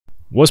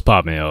What's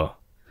poppin', yo?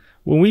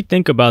 When we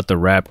think about the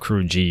rap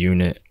crew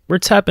G-Unit, we're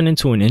tapping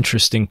into an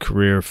interesting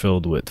career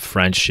filled with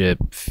friendship,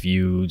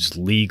 feuds,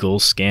 legal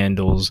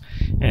scandals,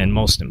 and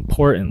most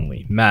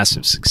importantly,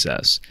 massive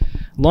success.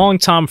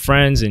 Longtime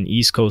friends and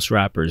East Coast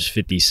rappers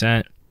 50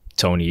 Cent,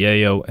 Tony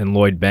Yayo, and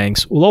Lloyd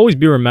Banks will always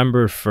be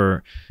remembered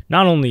for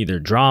not only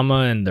their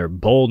drama and their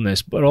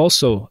boldness, but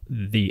also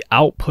the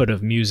output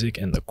of music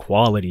and the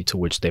quality to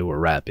which they were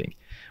rapping.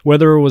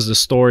 Whether it was the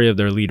story of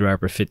their lead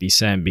rapper 50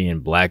 Cent being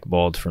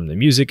blackballed from the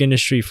music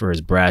industry for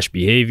his brash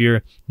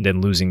behavior,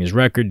 then losing his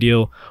record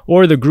deal,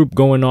 or the group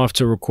going off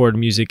to record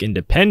music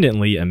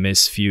independently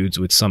amidst feuds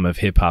with some of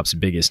hip-hop's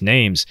biggest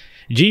names,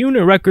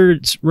 G-Unit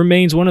Records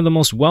remains one of the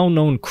most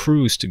well-known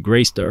crews to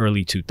grace the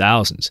early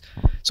 2000s.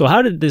 So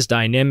how did this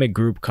dynamic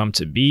group come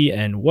to be,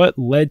 and what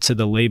led to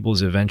the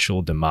label's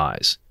eventual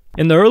demise?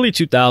 In the early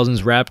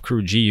 2000s, rap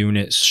crew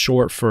G-Unit,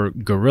 short for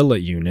Guerrilla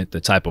Unit, the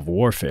type of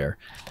warfare,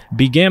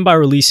 began by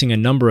releasing a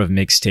number of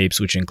mixtapes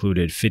which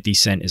included 50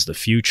 Cent is the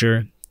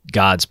Future,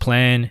 God's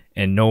Plan,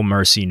 and No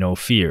Mercy, No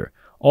Fear,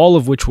 all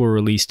of which were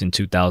released in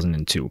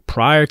 2002,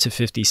 prior to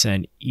 50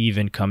 Cent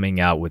even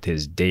coming out with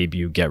his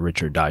debut Get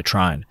Rich or Die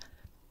Tryin'.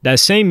 That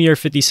same year,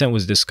 50 Cent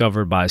was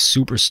discovered by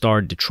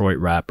superstar Detroit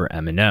rapper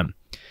Eminem.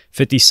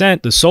 50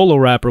 Cent, the solo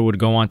rapper, would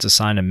go on to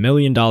sign a $1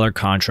 million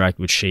contract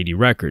with Shady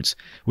Records,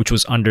 which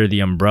was under the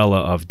umbrella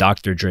of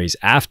Dr. Dre's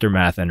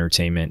Aftermath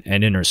Entertainment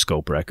and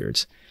Interscope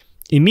Records.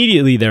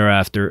 Immediately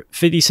thereafter,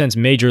 50 Cent's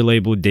major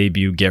label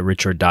debut Get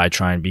Rich or Die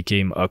Tryin'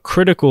 became a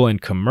critical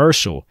and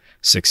commercial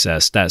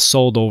success that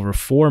sold over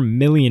 4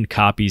 million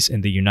copies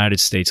in the United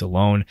States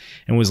alone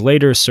and was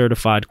later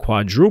certified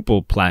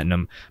quadruple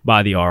platinum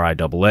by the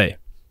RIAA.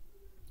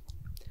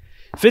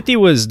 50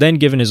 was then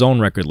given his own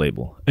record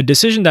label, a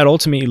decision that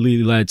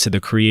ultimately led to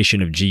the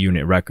creation of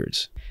G-Unit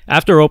Records.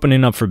 After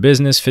opening up for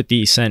business,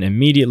 50 Cent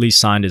immediately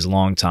signed his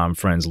longtime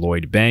friends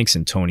Lloyd Banks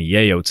and Tony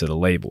Yayo to the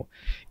label.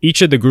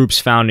 Each of the group's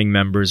founding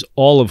members,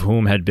 all of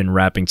whom had been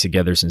rapping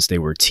together since they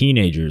were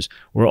teenagers,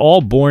 were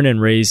all born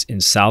and raised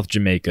in South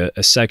Jamaica,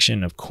 a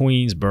section of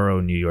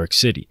Queensboro, New York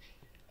City.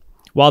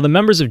 While the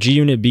members of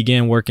G-Unit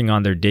began working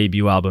on their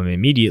debut album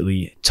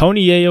immediately,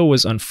 Tony Yayo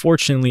was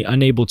unfortunately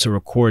unable to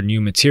record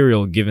new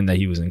material given that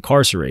he was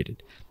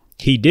incarcerated.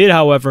 He did,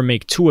 however,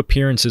 make 2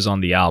 appearances on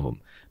the album,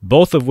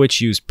 both of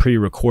which used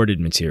pre-recorded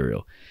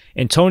material.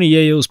 In Tony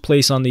Yayo's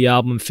place on the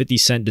album, 50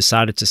 Cent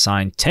decided to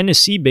sign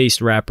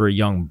Tennessee-based rapper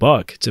Young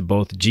Buck to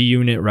both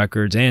G-Unit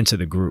Records and to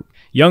the group.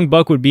 Young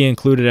Buck would be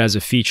included as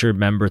a featured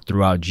member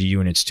throughout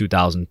G-Unit's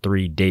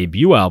 2003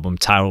 debut album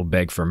titled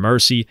Beg for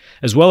Mercy,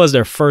 as well as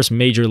their first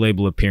major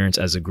label appearance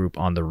as a group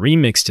on the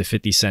remix to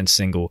 50 Cent's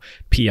single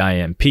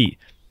PIMP.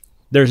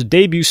 Their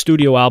debut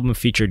studio album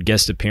featured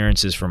guest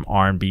appearances from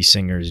R&B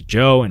singers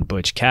Joe and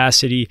Butch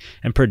Cassidy,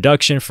 and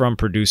production from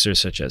producers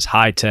such as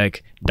High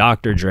Tech,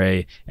 Dr.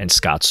 Dre, and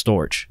Scott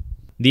Storch.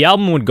 The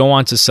album would go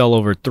on to sell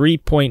over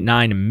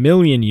 3.9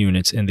 million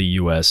units in the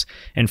US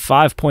and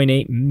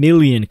 5.8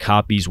 million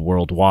copies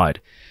worldwide.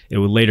 It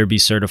would later be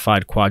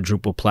certified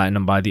quadruple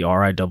platinum by the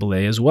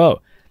RIAA as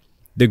well.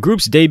 The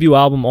group's debut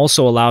album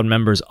also allowed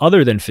members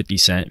other than 50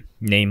 Cent,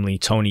 namely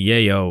Tony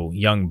Yayo,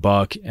 Young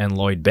Buck, and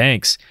Lloyd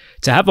Banks,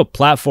 to have a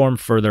platform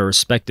for their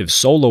respective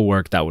solo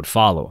work that would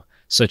follow,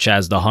 such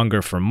as The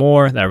Hunger for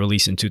More, that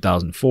released in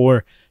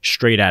 2004,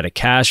 Straight Outta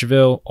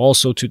Cashville,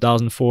 also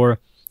 2004,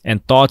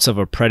 and Thoughts of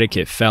a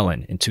Predicate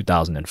Felon in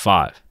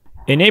 2005.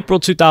 In April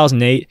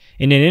 2008,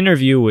 in an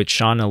interview with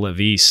Shauna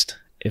Leviste,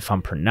 if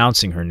I'm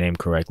pronouncing her name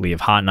correctly,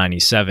 of Hot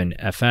 97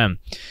 FM,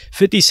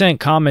 50 Cent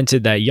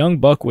commented that Young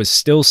Buck was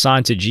still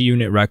signed to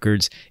G-Unit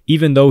Records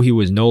even though he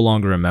was no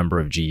longer a member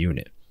of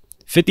G-Unit.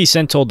 50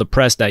 Cent told the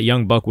press that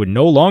Young Buck would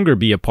no longer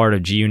be a part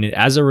of G-Unit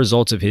as a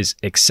result of his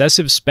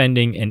excessive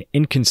spending and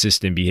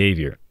inconsistent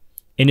behavior.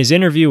 In his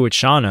interview with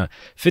Shauna,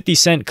 50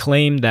 Cent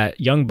claimed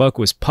that Young Buck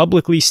was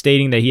publicly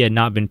stating that he had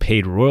not been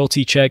paid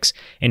royalty checks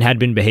and had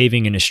been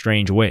behaving in a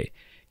strange way.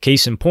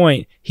 Case in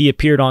point, he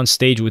appeared on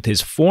stage with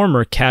his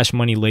former Cash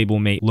Money label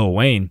mate Lil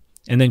Wayne,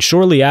 and then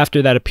shortly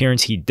after that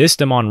appearance he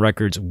dissed him on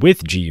records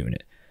with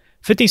G-Unit.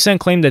 50 Cent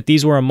claimed that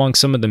these were among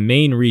some of the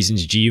main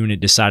reasons G-Unit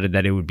decided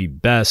that it would be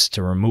best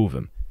to remove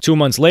him. 2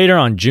 months later,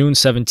 on June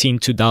 17,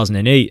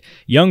 2008,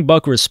 Young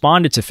Buck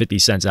responded to 50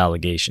 Cent's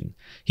allegation.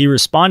 He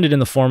responded in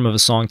the form of a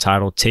song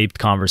titled Taped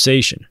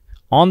Conversation.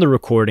 On the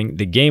recording,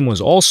 The Game was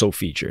also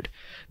featured.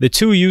 The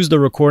two used the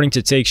recording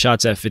to take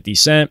shots at 50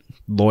 Cent,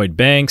 Lloyd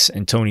Banks,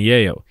 and Tony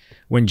Yayo.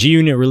 When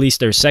G-Unit released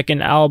their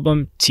second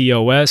album,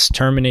 TOS,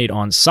 Terminate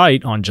on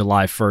Sight, on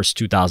July 1st,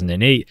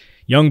 2008,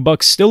 Young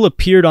Buck still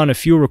appeared on a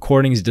few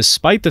recordings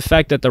despite the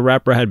fact that the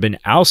rapper had been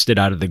ousted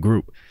out of the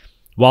group.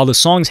 While the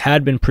songs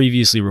had been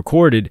previously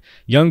recorded,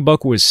 Young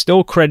Buck was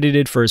still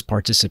credited for his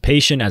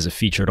participation as a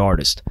featured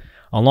artist.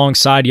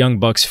 Alongside Young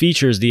Buck's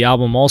features, the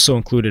album also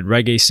included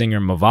reggae singer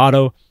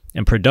Mavado,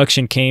 and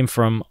production came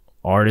from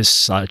artists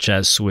such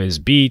as Swizz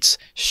Beatz,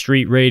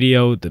 Street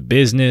Radio, The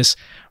Business,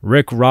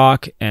 Rick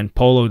Rock, and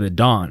Polo the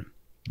Don.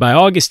 By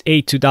August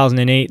 8,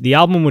 2008, the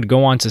album would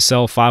go on to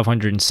sell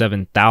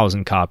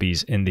 507,000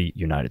 copies in the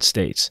United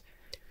States.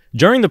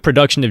 During the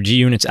production of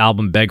G-Unit's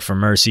album Beg for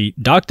Mercy,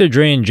 Dr.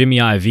 Dre and Jimmy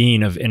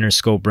Iovine of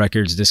Interscope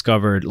Records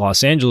discovered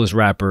Los Angeles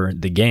rapper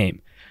The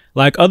Game.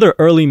 Like other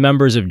early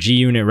members of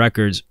G-Unit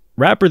Records,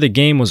 rapper The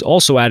Game was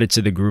also added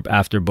to the group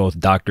after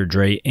both Dr.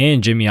 Dre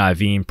and Jimmy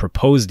Iovine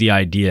proposed the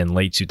idea in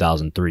late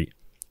 2003.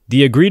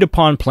 The agreed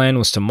upon plan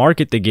was to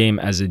market The Game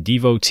as a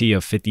devotee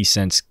of 50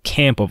 Cent's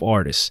camp of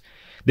artists.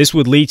 This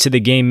would lead to The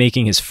Game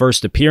making his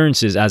first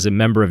appearances as a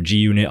member of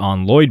G-Unit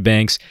on Lloyd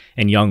Banks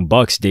and Young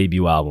Buck's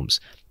debut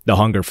albums, The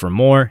Hunger for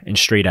More and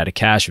Straight Outta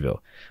Cashville.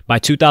 By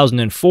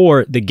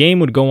 2004, The Game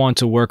would go on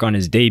to work on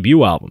his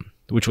debut album,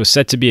 which was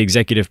set to be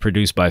executive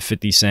produced by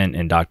 50 Cent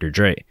and Dr.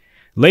 Dre.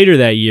 Later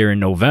that year in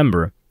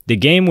November, The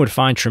Game would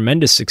find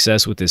tremendous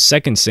success with his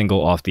second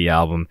single off the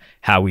album,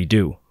 How We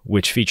Do,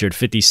 which featured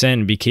 50 Cent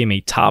and became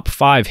a top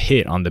 5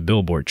 hit on the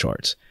Billboard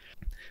charts.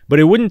 But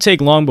it wouldn't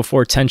take long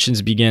before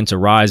tensions began to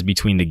rise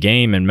between The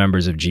Game and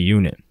members of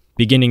G-Unit.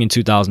 Beginning in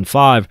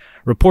 2005,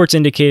 reports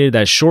indicated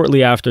that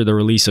shortly after the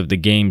release of The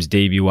Game's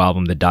debut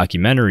album, The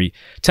Documentary,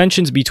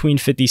 tensions between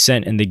 50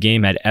 Cent and The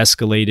Game had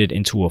escalated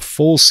into a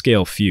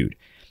full-scale feud.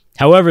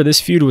 However,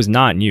 this feud was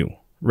not new.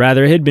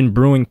 Rather, it had been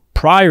brewing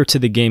prior to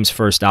The Game's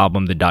first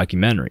album, The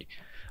Documentary.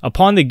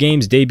 Upon The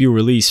Game's debut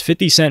release,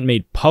 50 Cent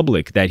made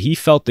public that he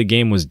felt The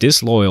Game was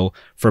disloyal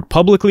for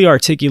publicly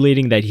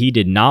articulating that he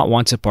did not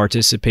want to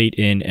participate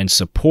in and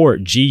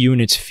support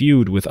G-Unit's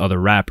feud with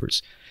other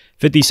rappers.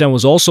 50 Cent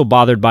was also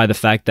bothered by the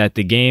fact that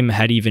The Game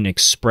had even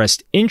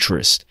expressed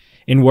interest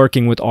in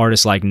working with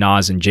artists like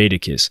Nas and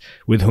Jadakiss,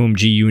 with whom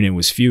G-Unit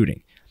was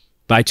feuding.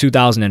 By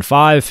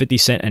 2005, 50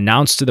 Cent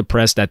announced to the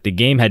press that The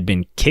Game had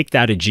been kicked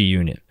out of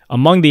G-Unit.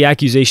 Among the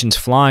accusations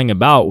flying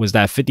about was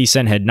that 50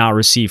 Cent had not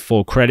received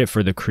full credit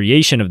for the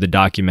creation of the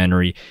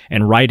documentary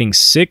and writing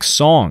 6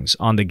 songs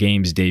on The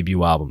Game's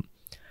debut album.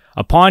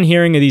 Upon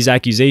hearing of these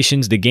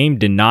accusations, The Game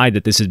denied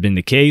that this had been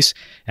the case.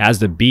 As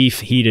the beef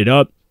heated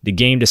up, The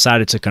Game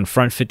decided to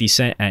confront 50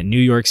 Cent at New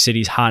York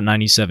City's Hot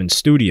 97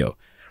 studio.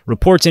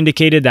 Reports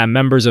indicated that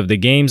members of The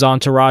Game's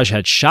entourage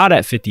had shot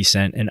at 50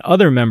 Cent and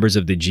other members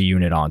of the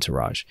G-Unit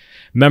entourage.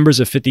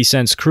 Members of 50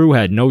 Cent's crew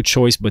had no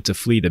choice but to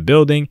flee the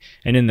building,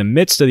 and in the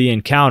midst of the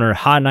encounter,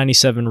 Hot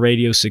 97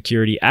 radio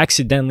security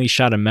accidentally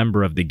shot a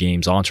member of The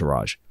Game's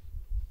entourage.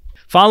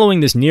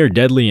 Following this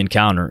near-deadly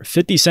encounter,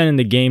 50 Cent and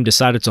The Game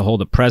decided to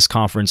hold a press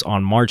conference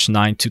on March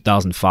 9,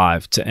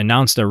 2005 to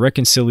announce their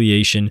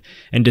reconciliation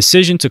and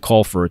decision to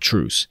call for a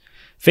truce.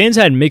 Fans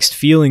had mixed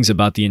feelings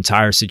about the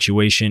entire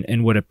situation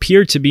and what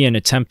appeared to be an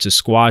attempt to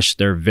squash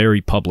their very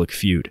public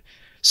feud.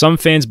 Some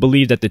fans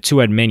believed that the two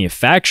had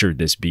manufactured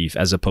this beef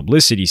as a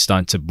publicity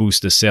stunt to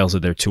boost the sales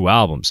of their 2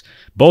 albums,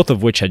 both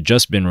of which had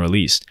just been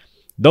released.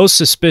 Those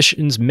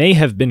suspicions may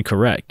have been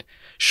correct.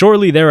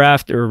 Shortly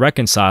thereafter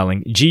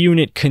reconciling,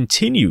 G-Unit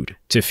continued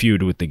to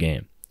feud with The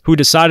Game, who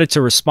decided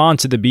to respond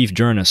to the beef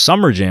during a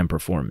Summer Jam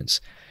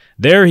performance.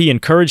 There, he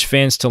encouraged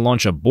fans to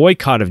launch a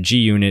boycott of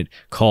G-Unit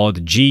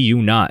called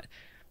G-U-Not.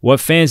 What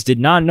fans did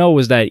not know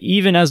was that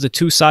even as the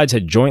two sides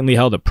had jointly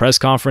held a press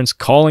conference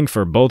calling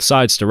for both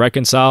sides to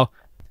reconcile,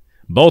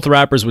 both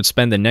rappers would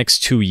spend the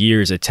next 2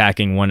 years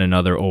attacking one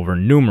another over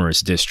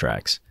numerous diss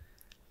tracks.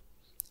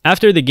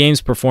 After The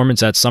Game's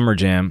performance at Summer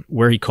Jam,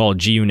 where he called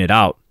G-Unit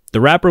out, the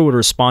rapper would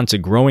respond to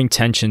growing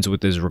tensions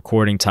with his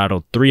recording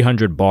titled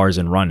 300 Bars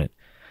and Run It.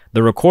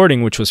 The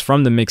recording, which was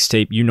from the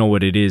mixtape You Know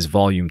What It Is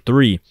Volume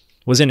 3,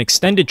 was an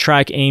extended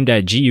track aimed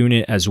at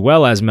G-Unit as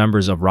well as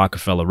members of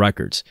Rockefeller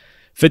Records.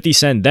 50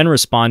 Cent then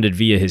responded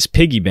via his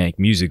Piggy Bank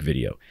music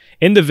video.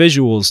 In the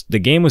visuals, The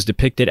Game was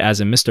depicted as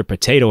a Mr.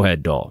 Potato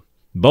Head doll.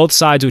 Both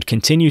sides would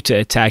continue to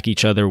attack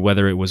each other,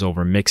 whether it was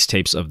over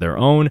mixtapes of their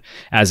own,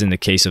 as in the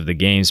case of The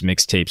Game's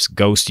mixtapes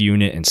Ghost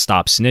Unit and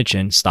Stop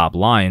Snitchin', Stop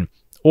Lying,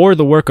 or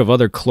the work of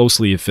other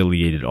closely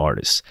affiliated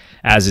artists,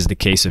 as is the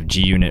case of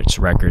G-Unit's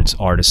Records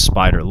artist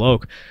Spider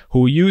Loc,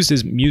 who used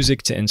his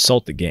music to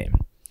insult The Game.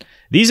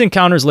 These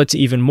encounters led to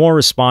even more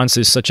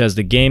responses, such as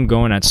The Game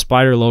going at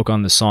Spider Loc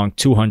on the song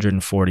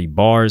 240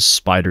 Bars,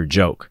 Spider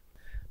Joke.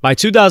 By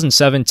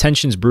 2007,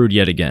 tensions brewed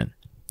yet again,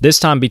 this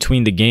time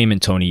between The Game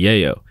and Tony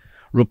Yayo.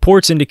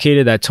 Reports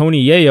indicated that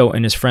Tony Yayo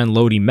and his friend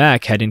Lodi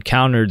Mack had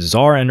encountered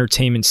Czar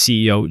Entertainment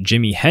CEO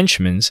Jimmy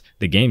Henchman's,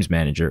 The Game's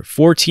manager,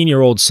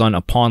 14-year-old son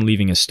upon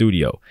leaving a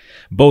studio.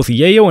 Both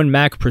Yayo and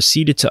Mack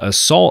proceeded to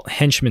assault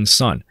Henchman's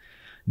son.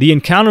 The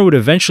encounter would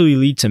eventually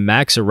lead to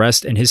Mack's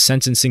arrest and his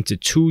sentencing to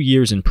 2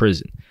 years in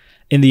prison.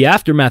 In the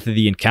aftermath of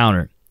the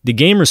encounter, The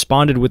Game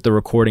responded with the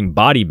recording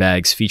Body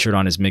Bags featured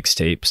on his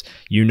mixtapes,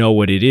 You Know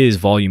What It Is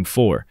Volume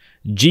 4.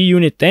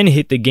 G-Unit then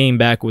hit The Game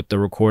back with the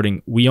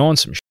recording We On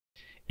Some Shit.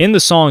 In the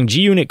song,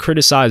 G-Unit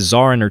criticized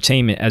Czar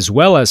Entertainment as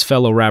well as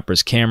fellow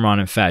rappers Cameron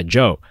and Fat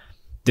Joe.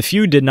 The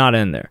feud did not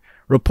end there.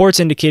 Reports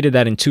indicated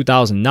that in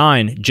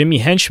 2009, Jimmy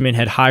Henchman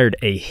had hired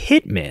a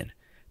hitman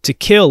to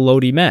kill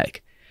Lodi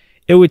Mack.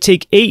 It would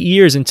take 8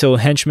 years until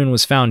Henchman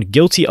was found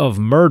guilty of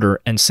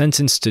murder and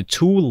sentenced to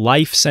 2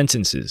 life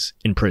sentences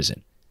in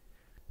prison.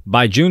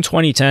 By June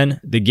 2010,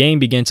 The Game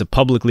began to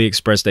publicly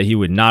express that he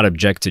would not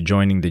object to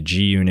joining the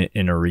G-Unit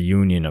in a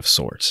reunion of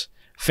sorts.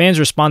 Fans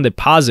responded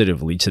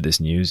positively to this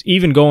news,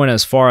 even going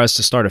as far as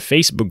to start a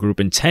Facebook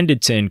group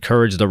intended to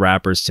encourage the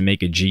rappers to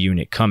make a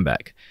G-Unit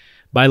comeback.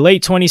 By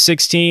late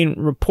 2016,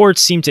 reports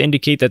seemed to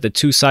indicate that the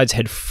two sides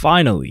had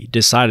finally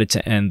decided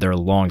to end their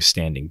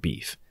long-standing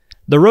beef.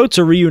 The road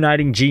to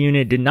reuniting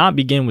G-Unit did not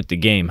begin with the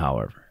game,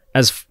 however.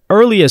 As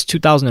early as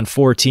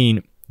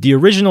 2014, the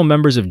original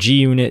members of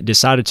G-Unit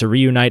decided to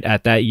reunite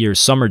at that year's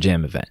Summer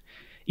Jam event.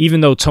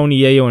 Even though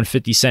Tony Yayo and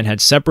 50 Cent had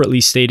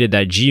separately stated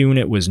that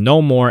G-Unit was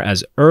no more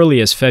as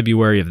early as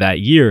February of that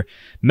year,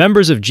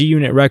 members of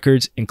G-Unit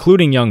Records,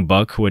 including Young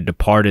Buck, who had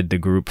departed the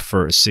group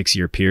for a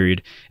 6-year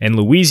period, and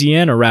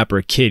Louisiana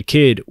rapper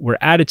Kid, were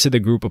added to the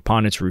group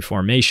upon its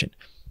reformation.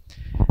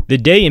 The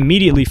day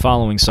immediately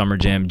following Summer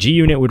Jam,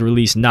 G-Unit would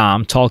release Nah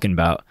I'm Talking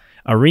About,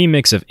 a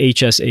remix of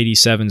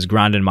HS87's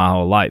Grindin' My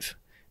Whole Life.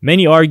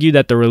 Many argue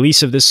that the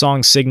release of this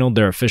song signaled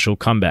their official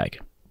comeback.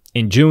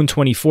 In June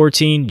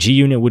 2014,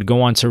 G-Unit would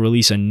go on to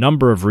release a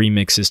number of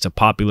remixes to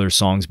popular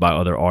songs by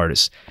other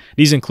artists.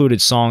 These included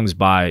songs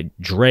by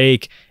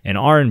Drake and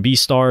R&B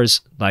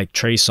stars like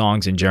Trey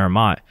Songz and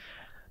Jeremiah.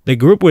 The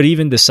group would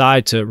even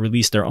decide to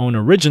release their own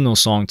original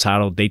song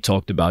titled They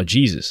Talked About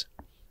Jesus.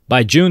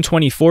 By June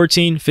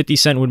 2014, 50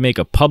 Cent would make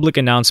a public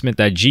announcement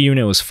that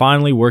G-Unit was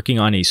finally working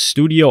on a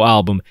studio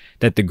album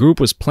that the group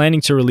was planning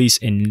to release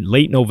in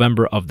late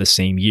November of the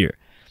same year.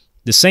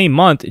 The same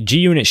month,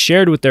 G-Unit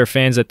shared with their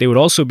fans that they would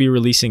also be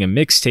releasing a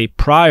mixtape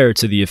prior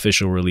to the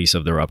official release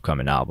of their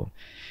upcoming album.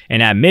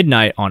 And at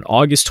midnight on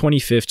August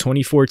 25,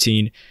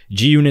 2014,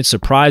 G-Unit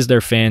surprised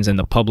their fans and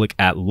the public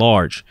at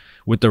large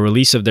with the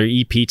release of their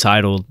EP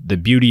titled The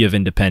Beauty of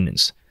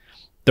Independence.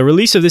 The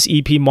release of this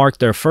EP marked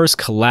their first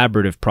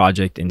collaborative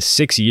project in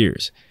 6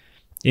 years.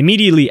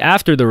 Immediately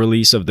after the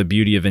release of The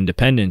Beauty of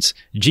Independence,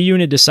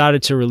 G-Unit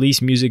decided to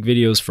release music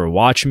videos for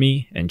Watch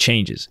Me and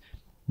Changes.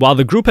 While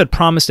the group had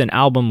promised an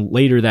album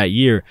later that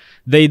year,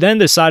 they then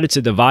decided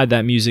to divide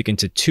that music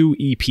into 2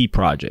 EP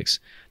projects.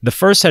 The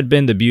first had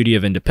been The Beauty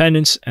of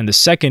Independence, and the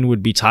second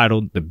would be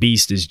titled The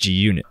Beast is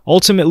G-Unit.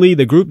 Ultimately,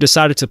 the group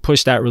decided to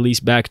push that release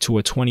back to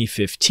a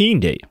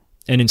 2015 date.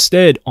 And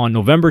instead, on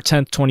November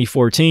 10,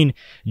 2014,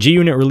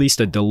 G-Unit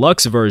released a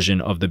deluxe version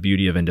of The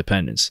Beauty of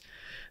Independence.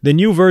 The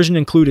new version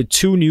included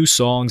 2 new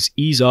songs,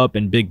 Ease Up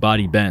and Big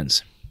Body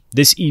Benz.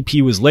 This EP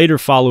was later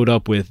followed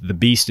up with The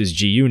Beast is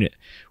G-Unit,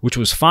 which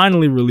was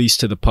finally released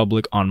to the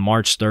public on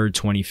March 3,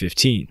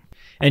 2015.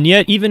 And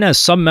yet, even as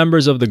some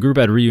members of the group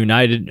had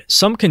reunited,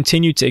 some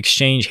continued to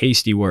exchange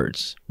hasty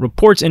words.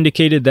 Reports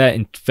indicated that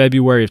in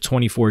February of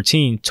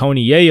 2014,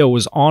 Tony Yayo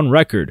was on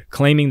record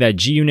claiming that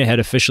G-Unit had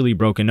officially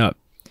broken up.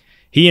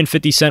 He and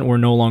 50 Cent were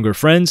no longer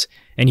friends,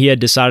 and he had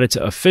decided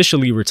to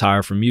officially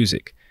retire from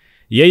music.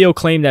 Yayo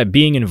claimed that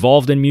being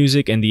involved in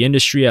music and the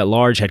industry at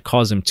large had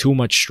caused him too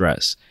much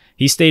stress.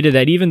 He stated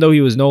that even though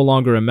he was no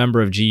longer a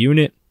member of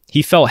G-Unit,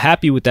 he felt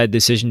happy with that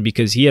decision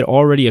because he had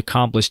already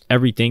accomplished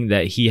everything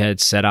that he had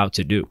set out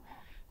to do.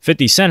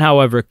 50 Cent,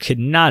 however, could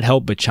not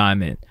help but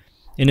chime in.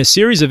 In a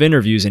series of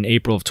interviews in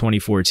April of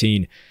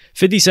 2014,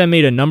 50 Cent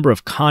made a number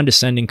of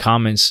condescending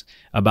comments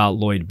about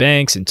Lloyd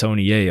Banks and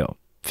Tony Yayo.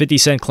 50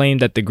 Cent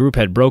claimed that the group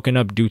had broken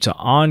up due to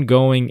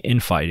ongoing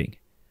infighting.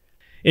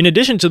 In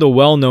addition to the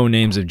well-known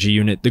names of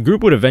G-Unit, the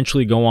group would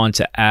eventually go on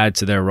to add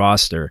to their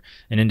roster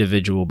an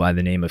individual by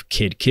the name of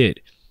Kid.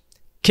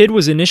 Kid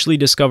was initially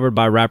discovered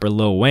by rapper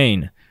Lil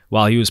Wayne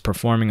while he was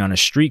performing on a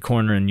street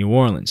corner in New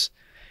Orleans.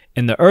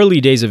 In the early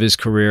days of his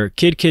career,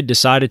 Kid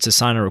decided to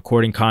sign a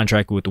recording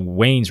contract with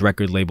Wayne's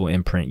record label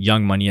imprint,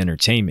 Young Money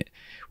Entertainment,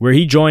 where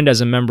he joined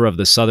as a member of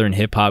the southern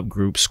hip-hop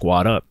group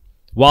Squad Up.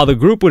 While the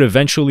group would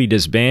eventually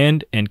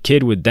disband and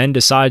Kid would then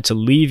decide to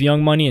leave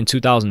Young Money in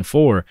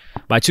 2004,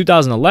 by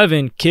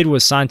 2011, Kid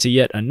was signed to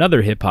yet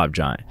another hip-hop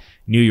giant,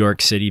 New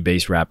York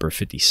City-based rapper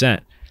 50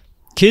 Cent.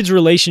 Kid's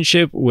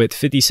relationship with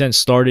 50 Cent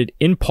started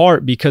in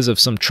part because of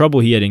some trouble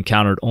he had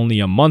encountered only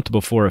a month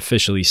before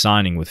officially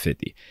signing with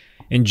 50.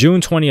 In June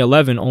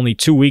 2011, only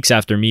 2 weeks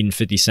after meeting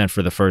 50 Cent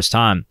for the first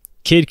time,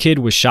 Kid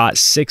was shot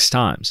 6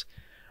 times.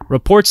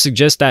 Reports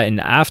suggest that in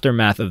the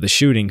aftermath of the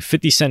shooting,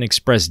 50 Cent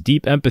expressed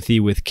deep empathy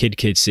with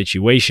Kid's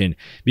situation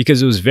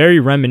because it was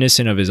very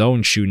reminiscent of his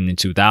own shooting in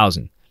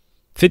 2000.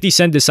 50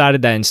 Cent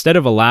decided that instead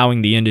of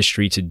allowing the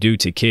industry to do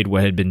to Kid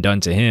what had been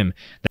done to him,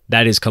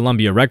 that is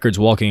Columbia Records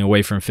walking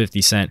away from 50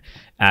 Cent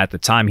at the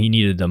time he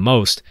needed the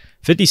most,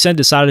 50 Cent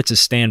decided to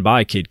stand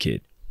by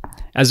Kid.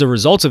 As a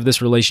result of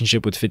this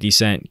relationship with 50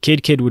 Cent,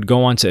 Kid would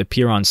go on to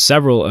appear on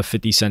several of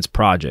 50 Cent's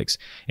projects,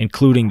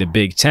 including The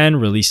Big 10,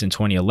 released in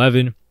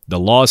 2011, The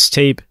Lost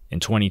Tape in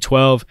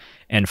 2012,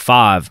 and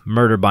 5,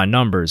 Murder by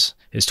Numbers,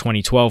 his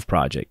 2012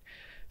 project.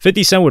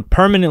 50 Cent would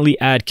permanently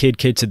add Kid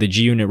to the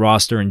G-Unit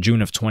roster in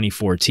June of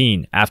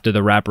 2014, after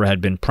the rapper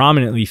had been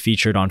prominently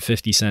featured on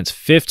 50 Cent's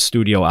 5th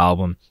studio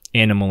album,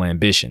 Animal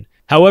Ambition.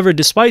 However,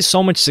 despite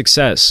so much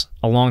success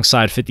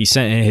alongside 50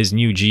 Cent and his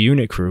new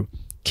G-Unit crew,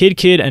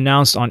 Kid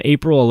announced on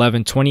April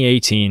 11,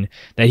 2018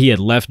 that he had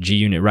left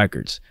G-Unit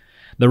Records.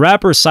 The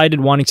rapper cited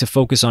wanting to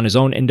focus on his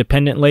own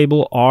independent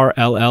label,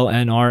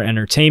 RLLNR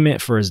Entertainment,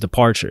 for his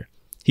departure.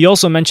 He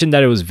also mentioned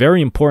that it was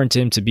very important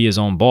to him to be his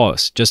own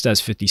boss, just as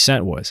 50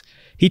 Cent was.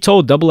 He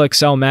told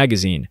XXL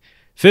magazine,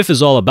 "Fifth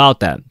is all about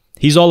that.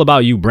 He's all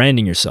about you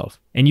branding yourself.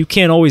 And you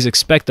can't always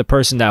expect the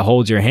person that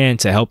holds your hand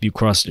to help you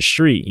cross the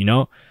street, you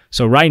know?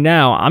 So right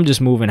now, I'm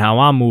just moving how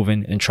I'm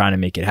moving and trying to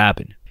make it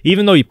happen."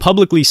 Even though he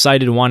publicly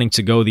cited wanting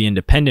to go the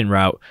independent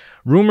route,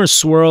 rumors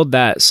swirled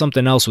that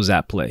something else was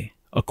at play.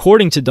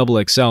 According to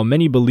XXL,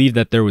 many believed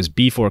that there was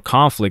beef or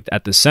conflict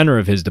at the center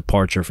of his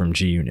departure from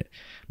G-Unit.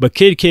 But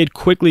Kid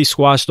quickly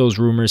squashed those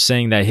rumors,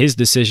 saying that his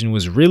decision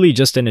was really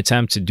just an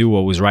attempt to do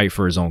what was right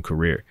for his own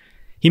career.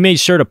 He made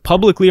sure to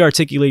publicly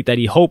articulate that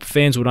he hoped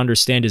fans would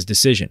understand his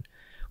decision.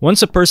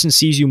 Once a person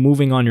sees you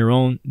moving on your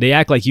own, they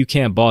act like you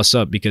can't boss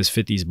up because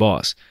 50's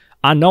boss.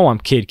 I know I'm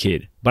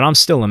Kid, but I'm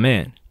still a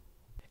man.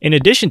 In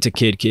addition to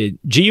Kid,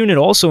 G-Unit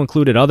also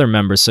included other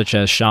members such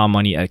as Sean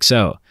Money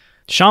XL.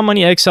 Sean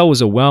Money XL was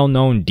a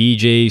well-known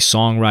DJ,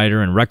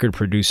 songwriter, and record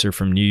producer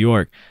from New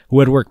York who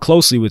had worked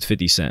closely with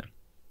 50 Cent.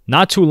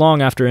 Not too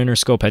long after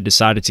Interscope had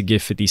decided to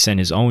give 50 Cent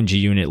his own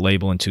G-Unit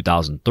label in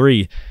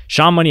 2003,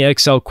 Sean Money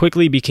XL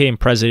quickly became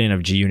president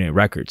of G-Unit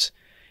Records.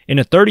 In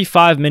a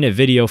 35-minute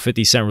video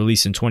 50 Cent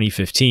released in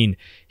 2015,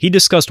 he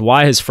discussed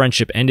why his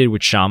friendship ended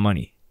with Sean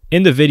Money.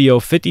 In the video,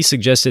 50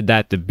 suggested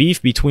that the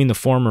beef between the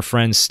former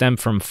friends stemmed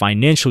from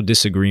financial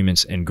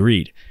disagreements and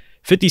greed.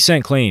 50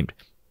 Cent claimed,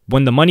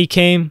 "When the money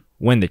came,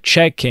 when the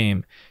check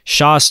came,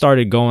 Shaw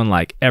started going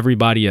like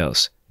everybody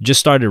else. Just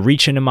started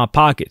reaching in my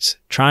pockets,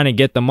 trying to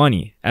get the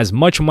money, as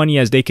much money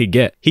as they could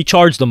get. He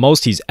charged the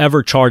most he's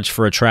ever charged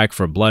for a track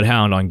for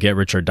Bloodhound on Get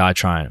Rich or Die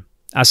Trying.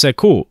 I said,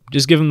 cool,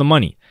 just give him the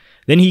money.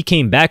 Then he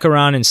came back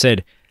around and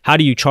said, how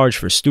do you charge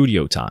for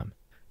studio time?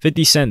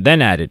 50 Cent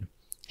then added,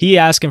 he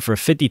asking for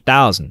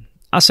 50,000.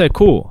 I said,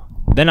 cool.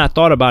 Then I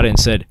thought about it and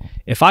said,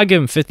 if I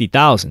give him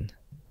 50,000,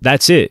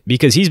 that's it,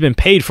 because he's been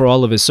paid for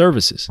all of his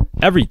services,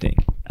 everything.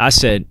 I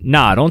said,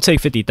 nah, don't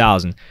take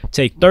 50,000,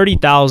 take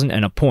 30,000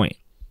 and a point.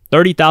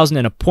 30,000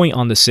 and a point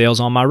on the sales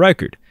on my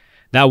record.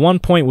 That 1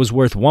 point was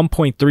worth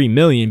 1.3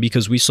 million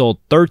because we sold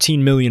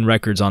 13 million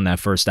records on that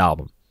first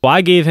album. So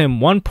I gave him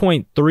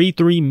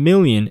 1.33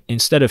 million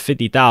instead of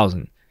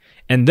 50,000.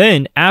 And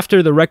then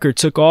after the record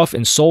took off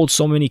and sold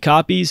so many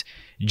copies,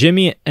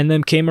 Jimmy and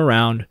them came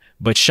around,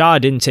 but Shaw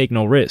didn't take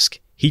no risk.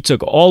 He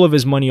took all of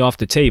his money off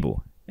the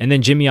table. And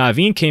then Jimmy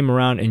Iovine came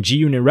around and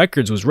G-Unit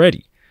Records was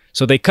ready.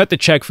 So they cut the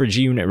check for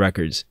G-Unit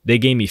Records. They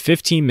gave me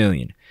 15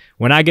 million.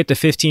 When I get to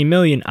 15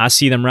 million, I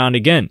see them round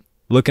again,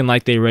 looking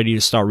like they ready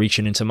to start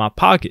reaching into my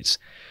pockets.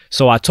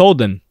 So I told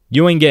them,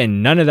 you ain't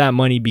getting none of that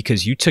money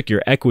because you took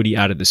your equity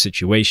out of the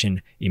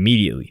situation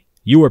immediately.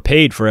 You were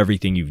paid for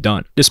everything you've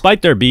done.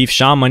 Despite their beef,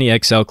 Sean Money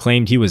XL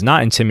claimed he was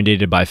not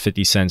intimidated by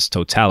 50 Cent's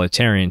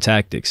totalitarian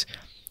tactics.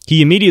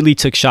 He immediately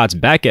took shots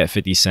back at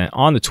 50 Cent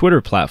on the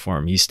Twitter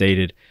platform. He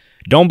stated,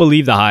 don't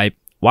believe the hype.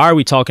 Why are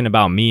we talking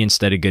about me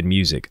instead of good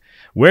music?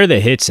 Where are the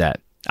hits at?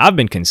 I've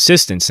been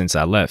consistent since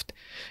I left.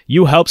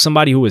 You help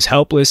somebody who was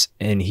helpless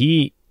and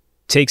he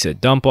takes a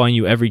dump on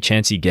you every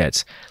chance he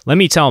gets. Let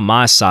me tell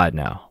my side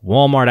now.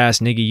 Walmart ass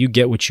nigga, you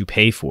get what you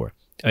pay for.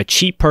 A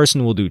cheap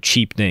person will do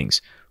cheap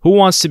things. Who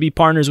wants to be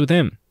partners with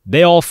him?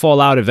 They all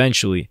fall out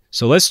eventually.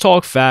 So let's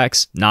talk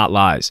facts, not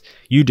lies.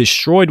 You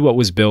destroyed what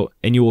was built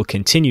and you will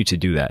continue to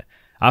do that.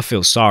 I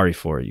feel sorry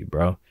for you,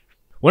 bro.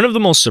 One of the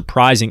most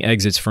surprising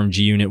exits from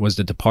G-Unit was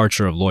the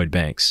departure of Lloyd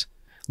Banks.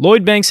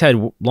 Lloyd Banks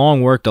had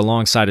long worked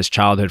alongside his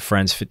childhood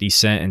friends 50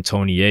 Cent and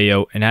Tony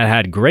Yayo and had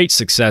had great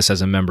success as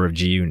a member of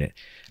G-Unit.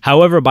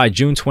 However, by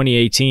June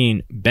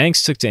 2018,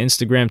 Banks took to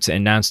Instagram to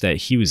announce that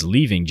he was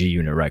leaving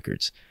G-Unit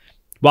Records.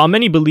 While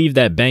many believed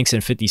that Banks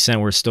and 50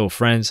 Cent were still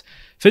friends,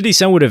 50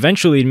 Cent would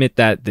eventually admit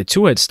that the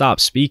two had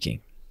stopped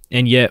speaking.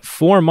 And yet,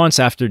 4 months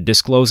after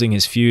disclosing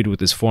his feud with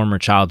his former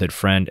childhood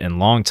friend and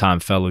longtime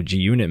fellow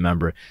G-Unit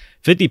member,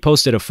 50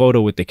 posted a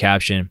photo with the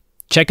caption,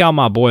 check out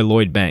my boy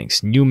Lloyd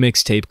Banks, new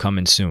mixtape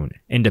coming soon,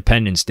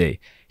 Independence Day.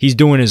 He's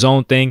doing his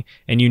own thing,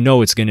 and you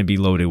know it's going to be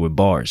loaded with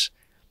bars.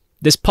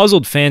 This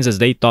puzzled fans as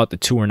they thought the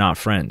two were not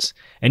friends.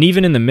 And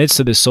even in the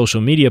midst of this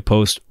social media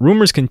post,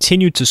 rumors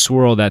continued to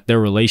swirl that their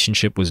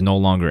relationship was no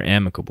longer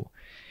amicable.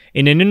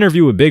 In an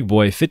interview with Big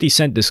Boy, 50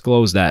 Cent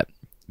disclosed that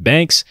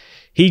Banks,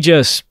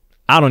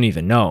 I don't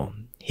even know.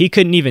 He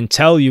couldn't even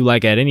tell you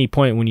like at any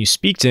point when you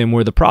speak to him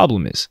where the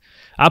problem is.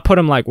 I put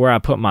him like where I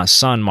put my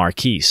son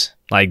Marquise.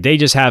 Like they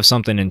just have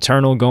something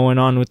internal going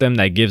on with them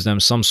that gives them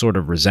some sort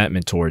of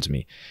resentment towards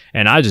me.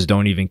 And I just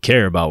don't even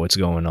care about what's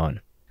going on.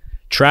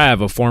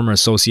 Trav, a former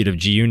associate of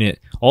G-Unit,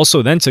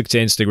 also then took to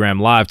Instagram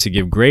Live to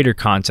give greater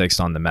context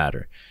on the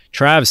matter.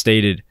 Trav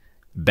stated,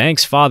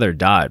 Banks' father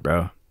died,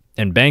 bro.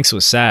 And Banks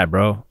was sad,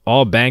 bro.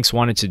 All Banks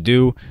wanted to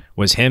do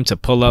was him to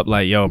pull up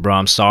like, yo, bro,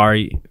 I'm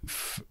sorry.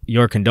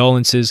 Your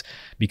condolences.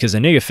 Because a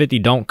nigga 50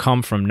 don't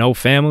come from no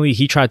family.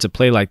 He tried to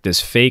play like this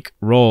fake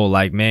role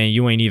like, man,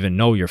 you ain't even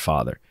know your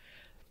father.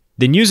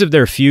 The news of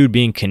their feud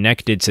being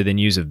connected to the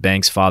news of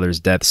Banks'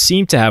 father's death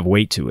seemed to have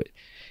weight to it.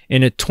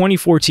 In a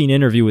 2014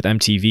 interview with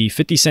MTV,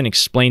 50 Cent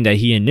explained that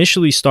he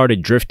initially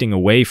started drifting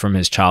away from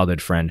his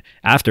childhood friend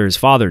after his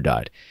father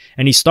died,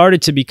 and he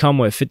started to become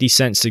what 50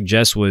 Cent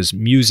suggests was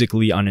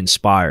musically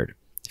uninspired.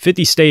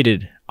 50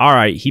 stated,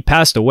 "Alright, he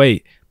passed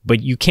away,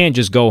 but you can't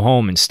just go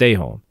home and stay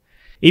home."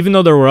 Even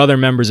though there were other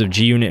members of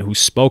G-Unit who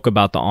spoke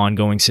about the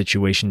ongoing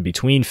situation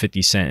between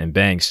 50 Cent and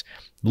Banks,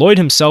 Lloyd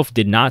himself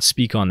did not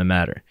speak on the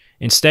matter.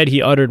 Instead,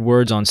 he uttered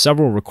words on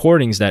several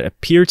recordings that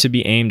appeared to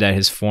be aimed at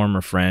his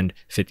former friend,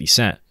 50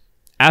 Cent.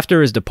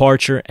 After his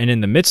departure, and in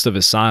the midst of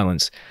his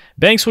silence,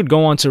 Banks would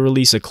go on to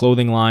release a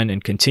clothing line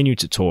and continue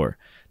to tour,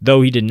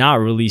 though he did not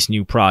release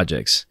new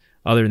projects,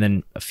 other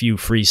than a few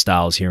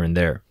freestyles here and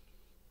there.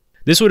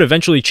 This would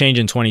eventually change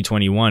in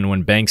 2021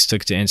 when Banks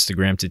took to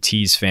Instagram to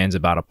tease fans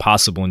about a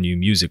possible new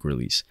music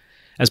release.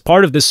 As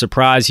part of this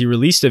surprise, he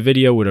released a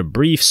video with a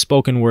brief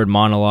spoken word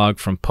monologue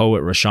from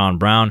poet Rashawn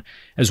Brown,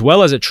 as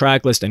well as a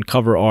tracklist and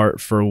cover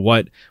art for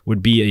what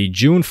would be a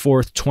June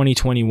 4th,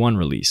 2021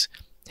 release.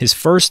 His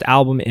first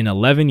album in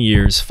 11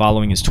 years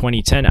following his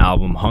 2010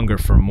 album Hunger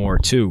for More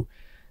 2.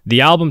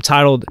 The album,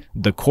 titled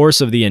The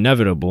Course of the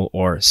Inevitable,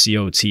 or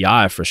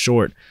COTI for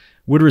short,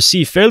 would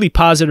receive fairly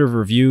positive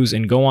reviews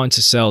and go on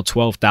to sell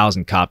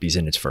 12,000 copies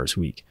in its first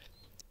week.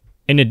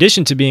 In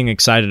addition to being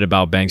excited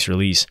about Banks'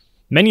 release,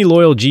 many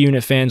loyal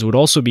G-Unit fans would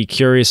also be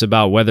curious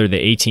about whether the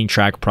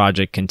 18-track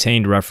project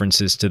contained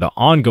references to the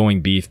ongoing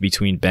beef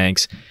between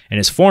Banks and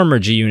his former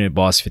G-Unit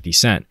boss 50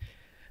 Cent.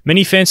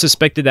 Many fans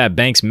suspected that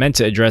Banks meant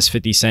to address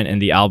 50 Cent in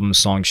the album's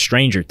song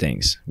Stranger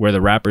Things, where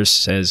the rapper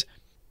says,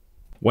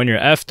 "When you're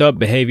effed up,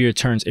 behavior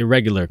turns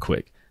irregular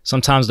quick.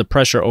 Sometimes the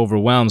pressure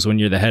overwhelms when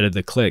you're the head of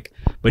the clique.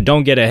 But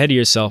don't get ahead of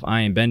yourself,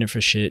 I ain't bending for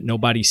shit.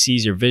 Nobody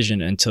sees your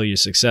vision until you're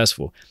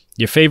successful.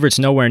 Your favorite's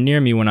nowhere near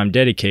me when I'm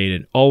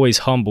dedicated. Always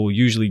humble,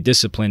 usually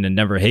disciplined, and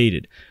never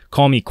hated.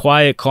 Call me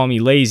quiet, call me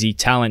lazy,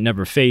 talent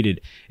never faded.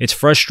 It's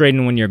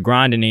frustrating when your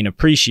grinding ain't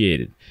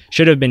appreciated.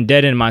 Should have been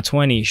dead in my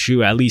 20s,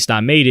 shoot, at least I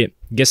made it.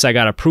 Guess I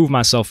gotta prove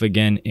myself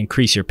again,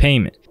 increase your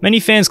payment." Many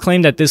fans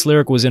claim that this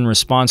lyric was in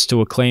response to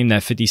a claim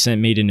that 50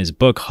 Cent made in his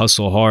book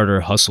Hustle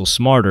Harder, Hustle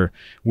Smarter,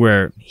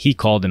 where he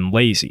called him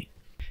lazy.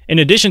 In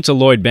addition to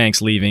Lloyd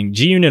Banks leaving,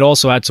 G-Unit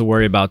also had to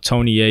worry about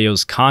Tony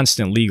Yayo's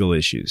constant legal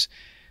issues.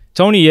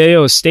 Tony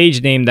Yayo, a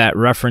stage name that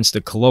referenced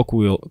the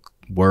colloquial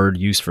word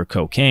used for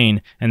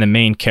cocaine, and the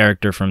main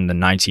character from the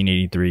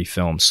 1983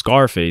 film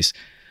Scarface,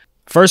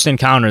 first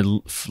encountered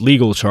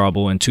legal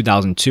trouble in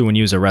 2002 when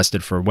he was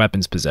arrested for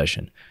weapons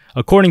possession.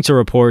 According to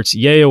reports,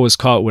 Yayo was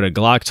caught with a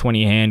Glock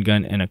 20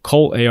 handgun and a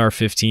Colt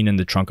AR-15 in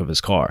the trunk of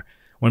his car.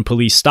 When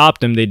police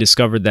stopped him, they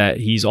discovered that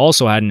he's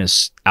also had an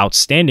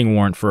outstanding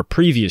warrant for a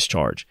previous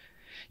charge.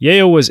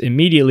 Yayo was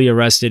immediately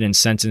arrested and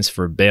sentenced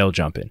for bail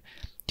jumping.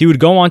 He would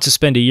go on to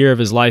spend a year of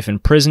his life in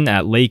prison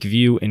at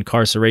Lakeview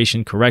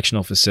Incarceration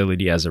Correctional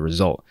Facility as a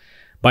result.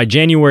 By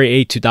January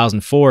 8,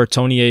 2004,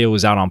 Tony Yayo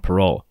was out on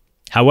parole.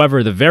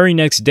 However, the very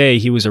next day,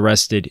 he was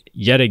arrested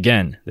yet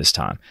again this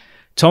time.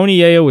 Tony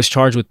Yayo was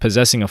charged with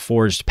possessing a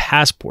forged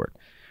passport.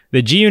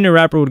 The G-Unit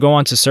rapper would go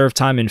on to serve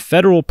time in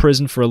federal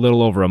prison for a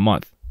little over a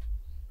month.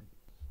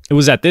 It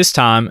was at this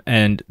time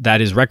and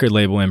that his record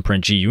label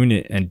imprint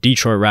G-Unit and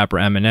Detroit rapper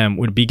Eminem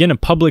would begin a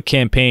public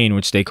campaign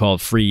which they called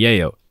Free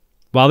Yayo.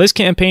 While this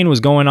campaign was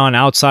going on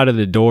outside of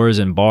the doors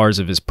and bars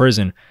of his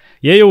prison,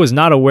 Yayo was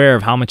not aware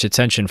of how much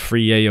attention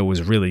Free Yayo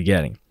was really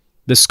getting.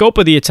 The scope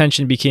of the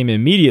attention became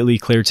immediately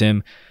clear to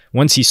him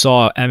once he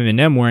saw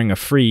Eminem wearing a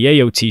Free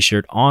Yayo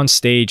t-shirt on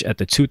stage at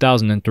the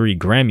 2003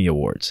 Grammy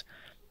Awards.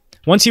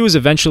 Once he was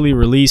eventually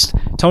released,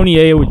 Tony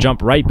Yayo would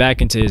jump right back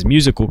into his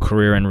musical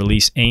career and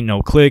release Ain't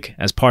No Click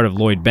as part of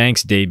Lloyd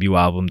Banks' debut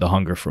album, The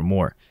Hunger for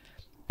More.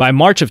 By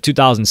March of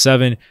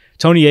 2007,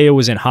 Tony Yayo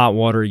was in hot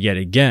water yet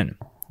again.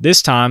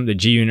 This time, the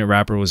G-Unit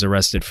rapper was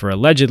arrested for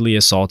allegedly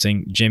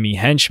assaulting Jimmy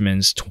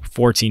Henchman's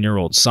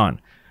 14-year-old son.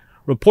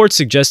 Reports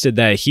suggested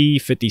that he,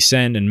 50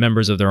 Cent, and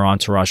members of their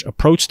entourage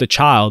approached the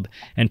child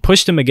and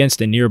pushed him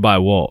against a nearby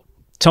wall.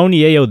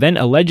 Tony Yayo then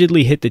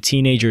allegedly hit the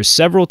teenager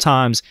several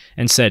times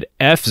and said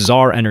F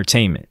Czar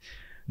Entertainment.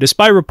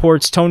 Despite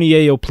reports, Tony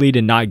Yayo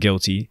pleaded not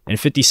guilty, and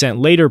 50 Cent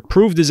later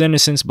proved his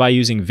innocence by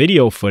using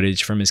video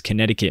footage from his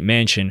Connecticut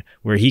mansion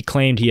where he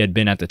claimed he had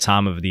been at the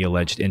time of the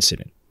alleged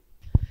incident.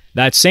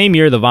 That same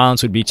year, the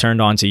violence would be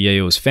turned on to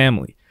Yayo's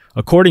family.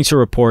 According to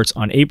reports,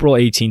 on April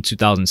 18,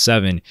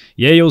 2007,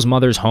 Yayo's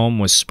mother's home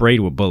was sprayed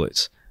with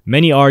bullets.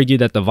 Many argue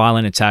that the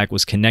violent attack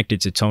was connected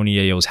to Tony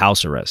Yayo's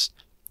house arrest.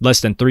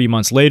 Less than 3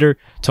 months later,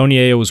 Tony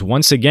Yayo was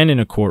once again in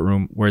a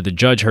courtroom where the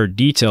judge heard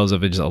details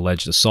of his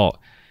alleged assault.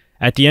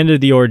 At the end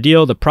of the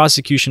ordeal, the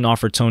prosecution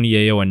offered Tony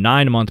Yayo a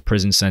 9-month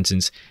prison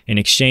sentence in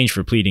exchange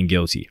for pleading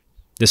guilty.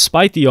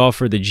 Despite the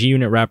offer, the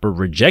G-Unit rapper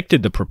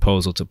rejected the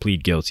proposal to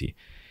plead guilty.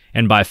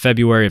 And by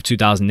February of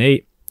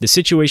 2008, the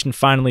situation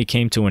finally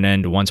came to an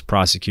end once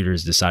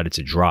prosecutors decided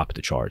to drop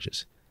the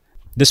charges.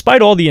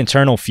 Despite all the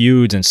internal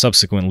feuds and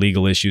subsequent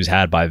legal issues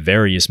had by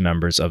various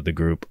members of the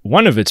group,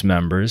 one of its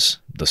members,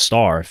 the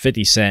star,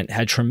 50 Cent,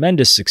 had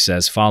tremendous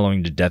success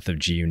following the death of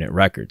G-Unit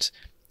Records.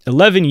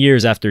 11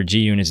 years after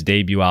G-Unit's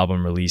debut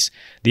album release,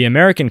 the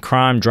American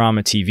crime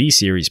drama TV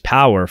series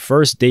Power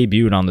first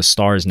debuted on the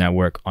Starz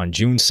network on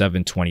June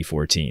 7,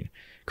 2014.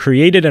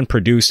 Created and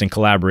produced in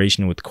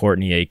collaboration with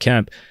Courtney A.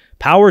 Kemp,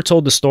 Power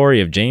told the story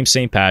of James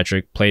St.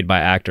 Patrick, played by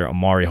actor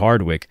Amari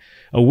Hardwick,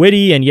 a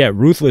witty and yet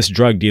ruthless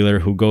drug dealer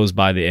who goes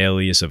by the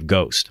alias of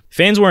Ghost.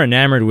 Fans were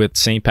enamored with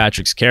St.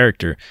 Patrick's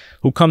character,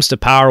 who comes to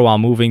power while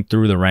moving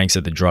through the ranks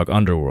of the drug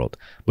underworld,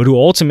 but who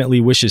ultimately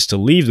wishes to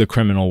leave the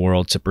criminal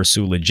world to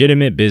pursue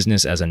legitimate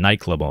business as a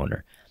nightclub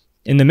owner.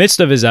 In the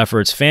midst of his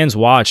efforts, fans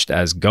watched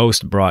as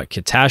Ghost brought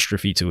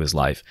catastrophe to his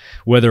life,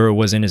 whether it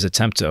was in his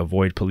attempt to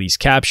avoid police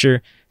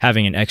capture,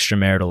 having an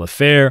extramarital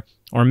affair,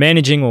 or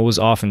managing what was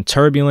often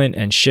turbulent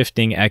and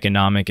shifting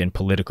economic and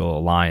political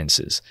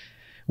alliances.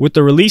 With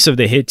the release of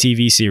the hit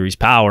TV series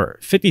Power,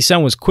 50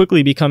 Cent was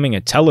quickly becoming a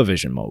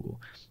television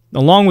mogul.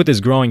 Along with his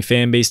growing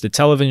fan base, the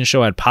television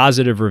show had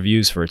positive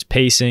reviews for its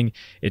pacing,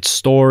 its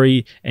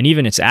story, and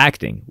even its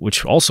acting,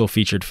 which also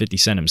featured 50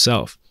 Cent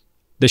himself.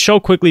 The show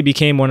quickly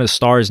became one of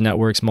Starz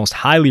Network's most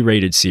highly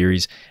rated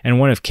series and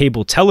one of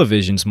cable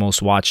television's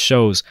most watched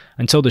shows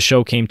until the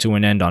show came to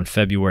an end on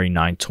February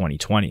 9,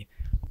 2020.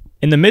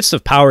 In the midst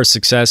of Power's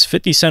success,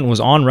 50 Cent was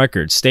on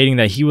record stating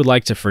that he would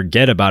like to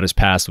forget about his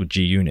past with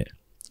G-Unit.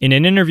 In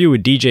an interview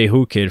with DJ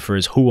Who Kid for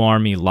his Who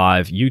Army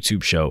Live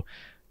YouTube show,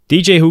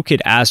 DJ Who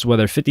Kid asked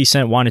whether 50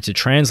 Cent wanted to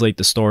translate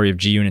the story of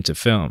G-Unit to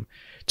film,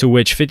 to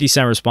which 50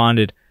 Cent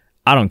responded,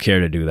 "I don't care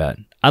to do that.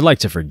 I'd like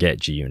to forget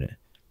G-Unit."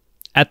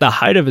 At the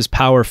height of his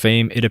Power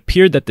fame, it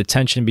appeared that the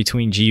tension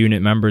between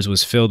G-Unit members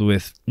was filled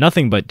with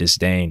nothing but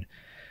disdain.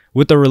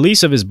 With the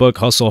release of his book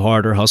Hustle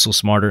Harder, Hustle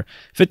Smarter,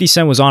 50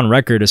 Cent was on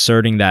record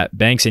asserting that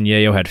Banks and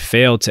Yayo had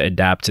failed to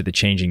adapt to the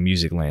changing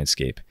music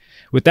landscape.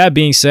 With that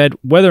being said,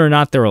 whether or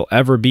not there will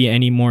ever be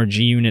any more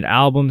G-Unit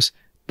albums,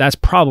 that's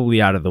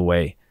probably out of the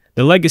way.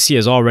 The legacy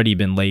has already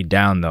been laid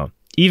down though,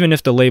 even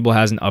if the label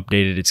hasn't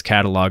updated its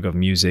catalog of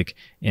music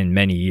in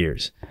many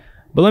years.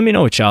 But let me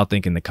know what y'all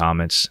think in the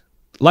comments.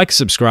 Like,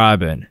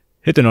 subscribe, and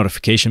hit the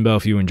notification bell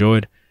if you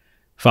enjoyed.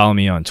 Follow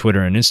me on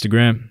Twitter and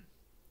Instagram.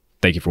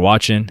 Thank you for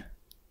watching.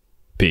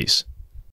 Peace.